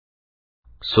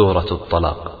سورة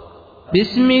الطلاق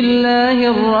بسم الله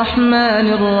الرحمن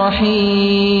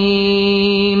الرحيم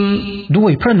ด้ว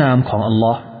ยพระนามของอัลล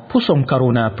อฮ์ผู้ทรงก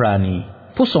รุณาปราณี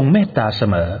ผู้ทรงเมตตาเส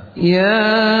มอยา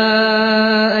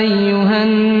อัยยูฮั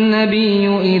นนบี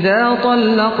อิซาตัล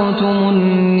ลักตุมุน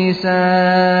นิซ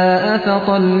าฟะ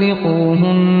ตัลลิกู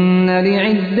ฮุนนะลิ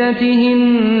อิดดะติฮิน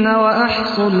นะวะอัห์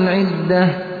ซุลอิดดะ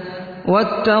ฮ์วั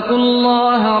ตตักุลลอ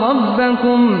ฮะร็อบบั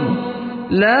กุม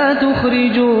لا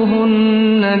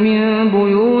تخرجوهن من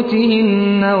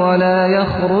بيوتهن ولا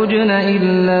يخرجن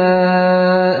إلا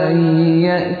أن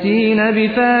يأتين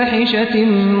بفاحشة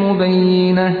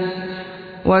مبينة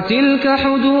وتلك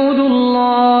حدود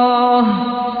الله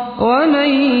ومن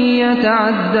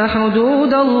يتعد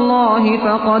حدود الله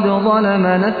فقد ظلم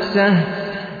نفسه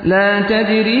لا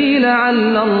تدري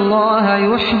لعل الله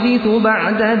يحدث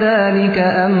بعد ذلك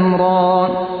أمرا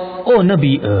โอ้น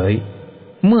บีเอ๋ย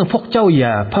เมื่อพวกเจ้าห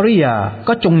ย่าภริยา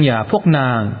ก็จงหย่าพวกน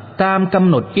างตามกำ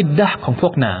หนดอิดดะห์ของพว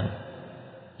กนาง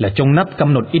และจงนับก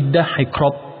ำหนดอิดดะห์ให้คร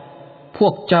บพว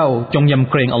กเจ้าจงยำ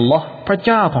เกรงอัลลอฮ์พระเ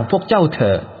จ้าของพวกเจ้าเ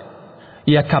ถิด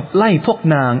อย่าขับไล่พวก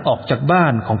นางออกจากบ้า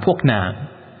นของพวกนาง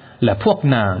และพวก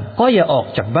นางก็อย่าออก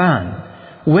จากบ้าน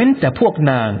เว้นแต่พวก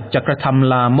นางจะกระท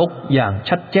ำลามกอย่าง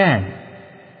ชัดแจ้ง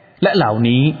และเหล่า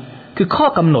นี้คือข้อ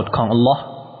กำหนดของอัลลอฮ์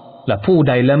และผู้ใ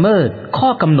ดละเมิดข้อ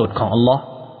กำหนดของอัลลอฮ์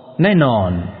แน่นอ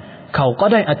นเขาก็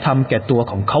ได้อธรรมแก่ตัว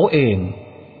ของเขาเอง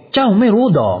เจ้าไม่รู้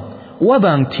ดอกว่าบ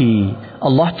างทีอั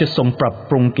ลลอฮ์จะทรงปรับ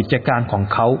ปรุงกิจการของ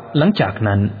เขาหลังจาก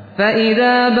นั้น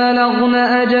فإذا بلغن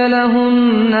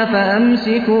أجلهن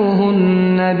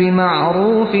فأمسكوهن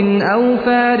بمعروف أو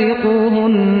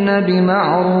فارقوهن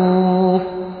بمعروف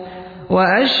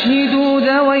وأشهدوا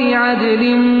ذوي عدل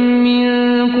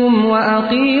منكم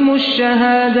وأقيموا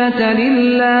الشهادة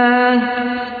لله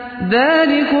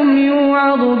ذلكم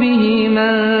يوعظ به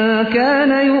من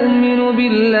كان يؤمن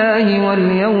بالله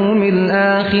واليوم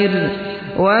الآخر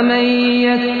ومن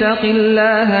يتق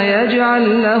الله يجعل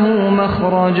له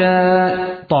مخرجا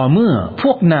ต่อเมื่อพ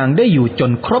วกนางได้อยู่จ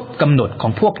นครบกำหนดขอ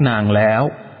งพวกนางแล้ว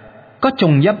ก็จ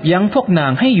งยับยั้งพวกนา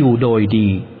งให้อยู่โดยดี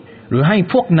หรือให้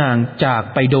พวกนางจาก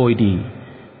ไปโดยดี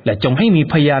และจงให้มี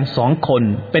พยาน2 คน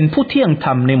เป็นผู้เที่ยงธร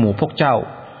รมในหมู่พวกเจ้า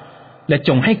และจ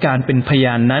งให้การเป็นพย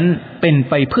านนั้นเป็น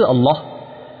ไปเพื่ออัลลอฮ์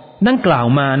ดังกล่าว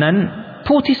มานั้น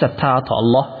ผู้ที่ศรัทธาต่ออัล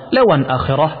ลอฮ์และวันอา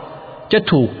คิเราะห์จะ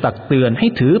ถูกตักเตือนให้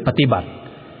ถือปฏิบัติ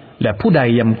และผู้ใด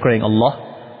ยำเกรงอัลลอฮ์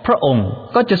พระองค์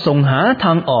ก็จะทรงหาท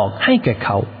างออกให้แก่เข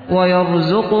า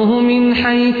وَيَرْزُقْهُ مِنْ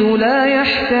حَيْثُ لَا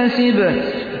يَحْتَسِبُ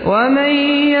وَمَن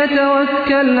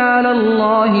يَتَوَكَّلْ عَلَى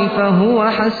اللَّهِ فَهُوَ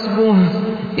حَسْبُهُ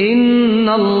إِنَّ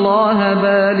اللَّهَ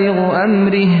بَالِغُ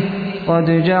أَمْرِهِ قد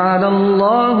جعل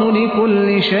الله لكل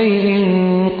شيء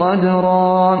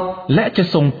قدرا และจะ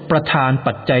ทรงประทาน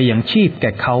ปัจจัยอย่างชีพแ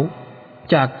ก่เขา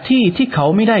จากที่เขา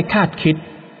ไม่ได้คาดคิด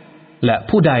และ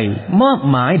ผู้ใดมอบ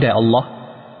หมายแด่อัลลอฮ์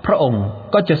พระองค์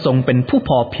ก็จะทรงเป็นผู้พ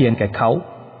อเพียงแก่เขา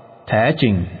แท้จริ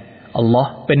งอัลลอฮ์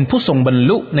เป็นผู้ทรงบรร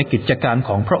ลุในกิจการข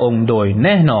องพระองค์โดยแ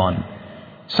น่นอน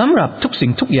สำหรับทุกสิ่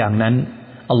งทุกอย่างนั้น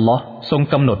อัลลอฮ์ทรง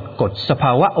กำหนดกฎสภ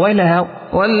าวะไว้แล้ว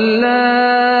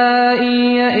واللائي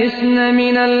يئسن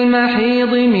من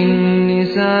المحيض من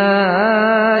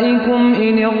نسائكم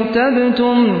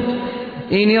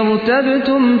إن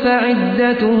ارتبتم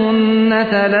فعدتهن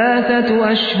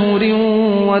 3 أشهر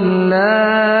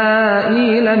واللائي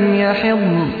لم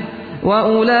يحضن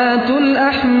وأولاة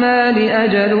الأحمال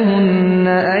أجلهن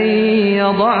أن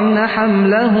يضعن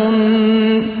حملهن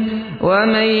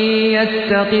ومن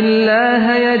يتق الله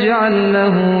يجعل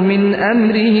له من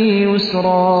أمره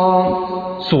يسرا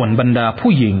ส่วนบรรดา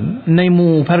ผู้หญิงในห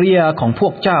มู่ภริยาของพว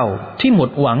กเจ้าที่หมด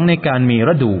หวังในการมี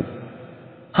ฤดู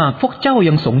หากพวกเจ้า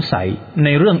ยังสงสัยใน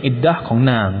เรื่องอิดดะห์ของ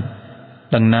นาง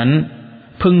ดังนั้น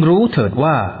พึงรู้เถิด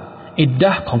ว่าอิดด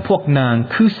ะห์ของพวกนาง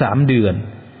คือ3 เดือน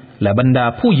และบรรดา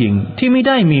ผู้หญิงที่ไม่ไ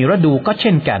ด้มีฤดูก็เ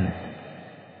ช่นกัน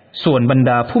ส่วนบรร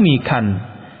ดาผู้มีครรภ์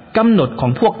กำหนดขอ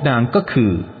งพวกนางก็คื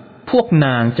อพวกน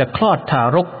างจะคลอดทา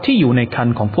รกที่อยู่ในครร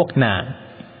ภ์ของพวกนาง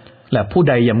และผู้ใ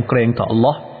ดยำเกรงต่ออัลล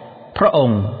อฮ์พระอง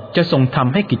ค์จะทรงท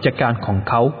ำให้กิจการของ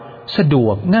เขาสะดว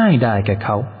กง่ายได้แก่เข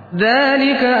า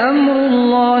ذلك أمر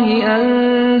الله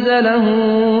أنزله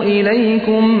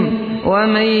إليكم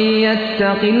ومن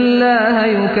يتق الله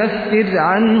يكفر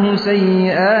عنه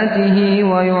سيئاته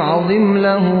ويعظم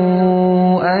له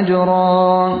أجرا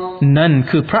นั่น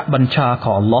คือพระบัญชาข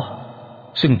องอัลลอฮ์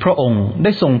ซึ่งพระองค์ไ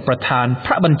ด้ทรงประทานพ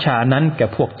ระบัญชานั้นแก่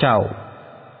พวกเจ้า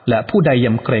และผู้ใดย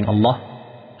ำเกรงอัลลอฮ์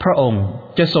พระองค์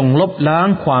จะทรงลบล้าง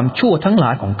ความชั่วทั้งหล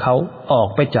ายของเขาออก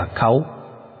ไปจากเขา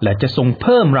และจะทรงเ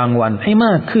พิ่มรางวัลให้ม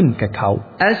ากขึ้นแก่เขา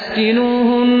อัสกินู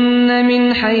ฮุนมิน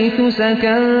ไฮซุส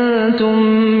กันตุม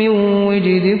มินวิจ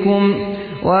ดิกุม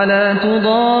ولا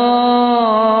تضاروهن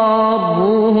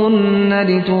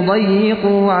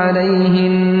لتضيقوا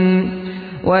عليهن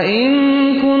وإن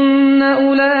كن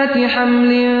أولات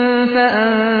حمل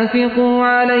فأنفقوا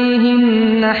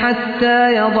عليهن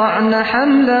حتى يضعن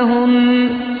حملهن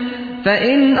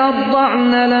فإن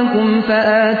أرضعن لكم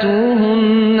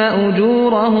فآتوهن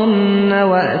أجورهن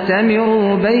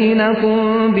وأتمروا بينكم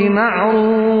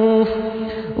بمعروف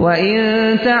وإن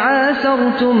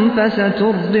تعاسرتم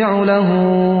فسترضع له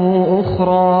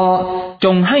أخرى จ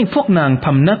งให้พวกนางพ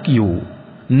ำนักอยู่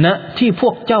ณที่พ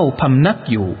วกเจ้าพำนัก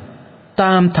อยู่ต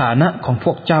ามฐานะของพ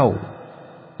วกเจ้า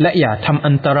และอย่าทำ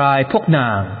อันตรายพวกน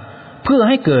างเพื่อใ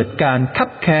ห้เกิดการคับ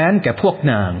แค้นแก่พวก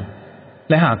นาง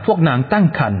และหากพวกนางตั้ง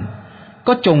ครรภ์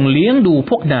ก็จงเลี้ยงดู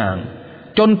พวกนาง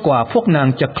จนกว่าพวกนาง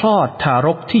จะคลอดทาร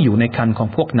กที่อยู่ในครรภ์ของ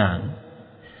พวกนาง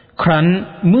ครั้น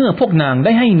เมื่อพวกนางไ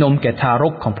ด้ให้นมแก่ทาร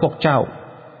กของพวกเจ้า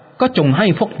ก็จงให้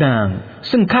พวกนาง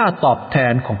ซึ่งค่าตอบแท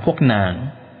นของพวกนาง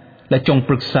และจงป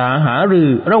รึกษาหารือ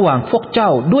ระหว่างพวกเจ้า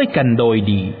ด้วยกันโดย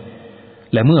ดี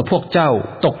และเมื่อพวกเจ้า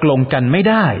ตกลงกันไม่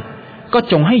ได้ก็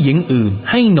จงให้หญิงอื่น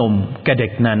ให้นมแก่เด็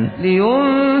กนั้น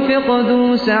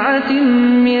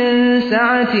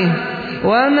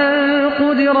ومن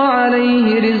قدر عليه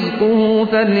رزقه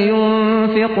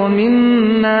فلينفق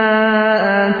مما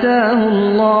آتاه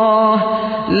الله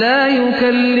لا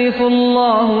يكلف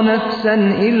الله نفسا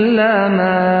إلا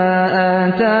ما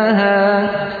آتاها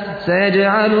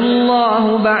سيجعل الله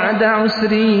بعد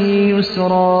عسر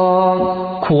يسرا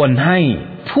ควรให้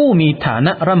ผู้มีฐาน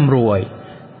ะร่ำรวย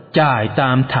จ่ายต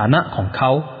ามฐานะของเข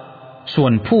าส่ว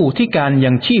นผู้ที่การ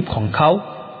ยังชีพของเขา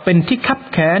เป็นที่คับ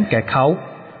แค้นแก่เขา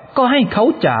ก็ให้เขา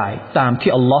จ่ายตาม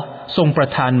ที่อัลลอฮ์ทรงประ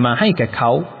ทานมาให้แก่เข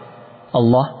าอัล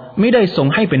ลอฮ์ไม่ได้ทรง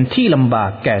ให้เป็นที่ลำบา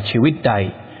กแก่ชีวิตใด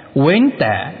เว้นแ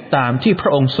ต่ตามที่พร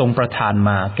ะองค์ทรงประทานม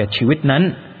าแก่ชีวิตนั้น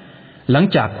หลัง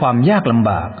จากความยากลำ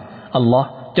บากอัลลอฮ์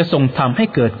จะทรงทำให้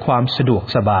เกิดความสะดวก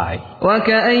สบาย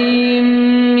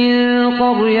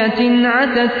قرية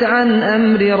عتت عن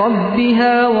أمر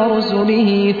ربها ورسله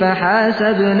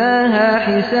فحاسبناها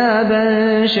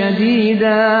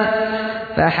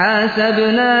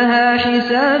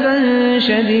حسابا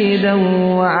شديدا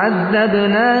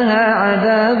وعذبناها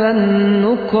عذابا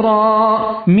نكرا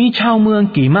มีชาวเมือง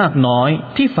กี่มากน้อย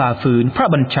ที่ฝ่าฝืนพระ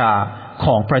บัญชาข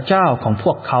องพระเจ้าของพ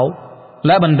วกเขาแ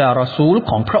ละบรรดารอซูล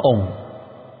ของพระองค์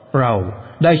เรา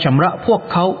ได้ชำระพวก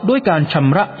เขาด้วยการช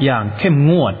ำระอย่างเข้ม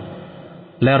งวด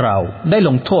และเราได้ล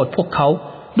งโทษพวกเขา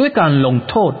ด้วยการลง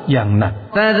โทษอย่างหนัก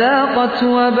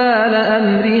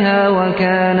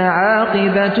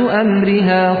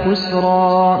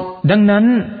ดังนั้น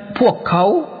พวกเขา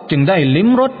จึงได้ลิ้ม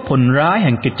รสผลร้ายแ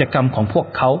ห่งกิจกรรมของพวก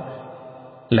เขา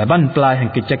และบั้นปลายแห่ง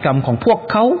กิจกรรมของพวก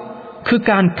เขาคือ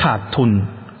การขาดทุน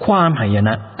ความหายน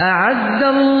ะأعد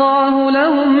الله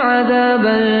لهم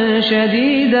عذابا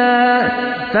شديدا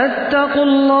فاتقوا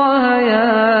الله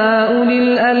يا أولي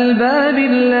الألباب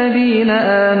الذين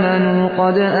آمنوا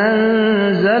قد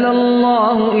أنزل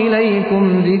الله إليكم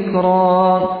ذكرا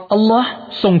อัลลอฮ์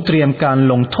ทรงเตรียมการ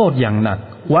ลงโทษอย่างหนัก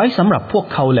ไว้สำหรับพวก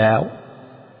เขาแล้ว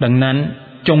ดังนั้น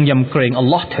จงยำเกรงอัล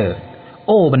ลอฮ์เถิดโ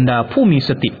อ้บรรดาผู้มีส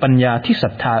ติปัญญาที่ศรั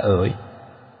ทธาเอ๋ย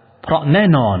เพราะแน่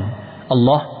นอนอัล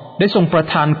ลอฮ์ได้ทรงประ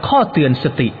ทานข้อเตือนส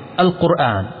ติอัลกุรอ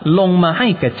านลงมาให้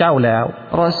แก่เจ้าแล้ว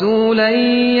รอซูลัน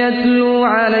ยัตลู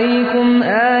อะลัยกุม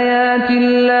อายาติล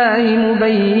ลาฮิมุบั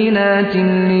ยยินาติน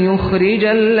ลิยุคริ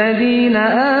จัลลดีน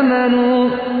อามา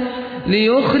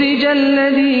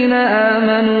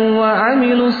นูวะอะ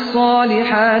มิลุศศอลิ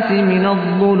ฮาติมินัซ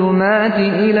ซุลุมาติ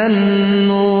อิลัน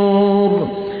นูร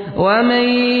ومن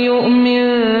يؤمن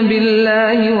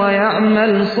بالله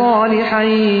ويعمل صالحا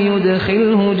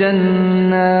يدخله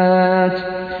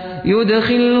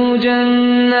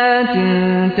جنات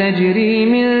تجري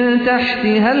من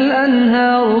تحتها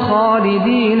الأنهار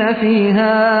خالدين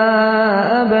فيها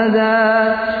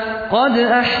أبدا قد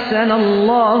أحسن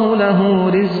الله له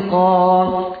رزقا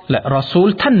และรอซูล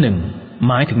ท่านหนึ่ง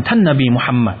หมายถึงท่านนบีมุ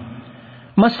ฮัมมัด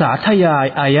มาสาธยาย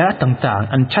อายะห์ต่าง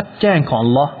ๆอันชัดแจ้งของอั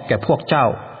ลลอฮ์แก่พวกเจ้า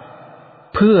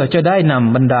เพื่อจะได้น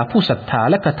ำบรรดาผู้ศรัทธา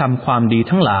และกระทำความดี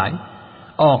ทั้งหลาย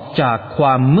ออกจากคว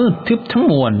ามมืดทึบทั้ง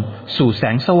มวลสู่แส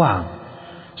งสว่าง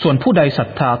ส่วนผู้ใดศรัท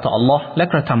ธาต่ออัลลอฮ์และ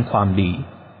กระทำความดี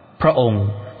พระองค์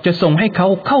จะทรงให้เขา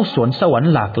เข้าสวนสวรร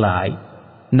ค์หลากหลาย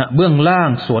ณเบื้องล่าง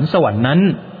สวนสวรรค์นั้น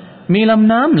มีล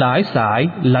ำน้ำหลายสาย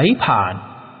ไหลผ่าน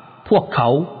พวกเขา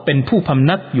เป็นผู้พำ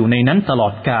นักอยู่ในนั้นตลอ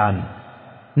ดกาล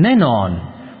แน่นอน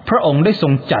พระองค์ได้ทร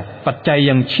งจัดปัจจัย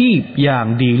ยังชีพอย่าง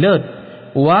ดีเลิศ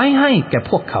ไว้ให้แก่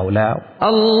พวกเขาแล้ว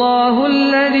อัลลอฮุล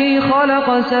ลซีขะลัก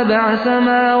ซะบะสม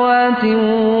าวาติ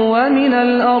วะมินั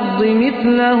ลอัรฎิมิธ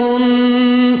ลฮุน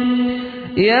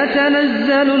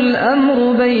يتنزل الأمر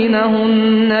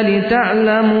بينهن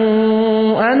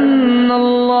لتعلموا أن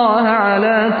الله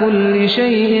على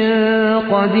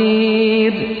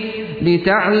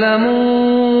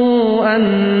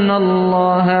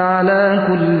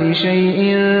كل شيء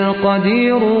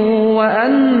قدير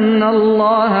وأن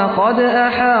الله قد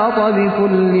أحاط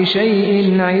بكل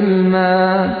شيء علما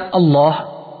อัลลอฮ์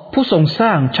ผู้ทรงสร้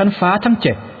างชั้นฟ้าทั้ง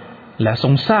7และทร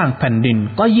งสร้างแผ่นดิน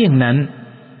ก็เยี่ยงนั้น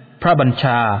พระบัญช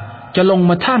าจะลง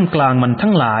มาท่ามกลางมัน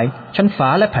ทั้งหลายชั้นฟ้า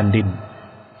และแผ่นดิน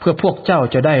เพื่อพวกเจ้า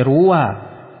จะได้รู้ว่า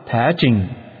แท้จริง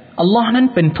อัลลอฮ์นั้น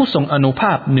เป็นผู้ทรงอานุภ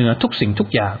าพเหนือทุกสิ่งทุก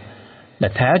อย่างและ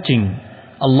แท้จริง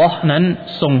อัลลอฮ์นั้น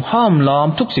ทรงห้อมล้อม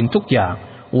ทุกสิ่งทุกอย่าง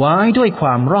ไว้ด้วยคว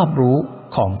ามรอบรู้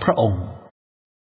ของพระองค์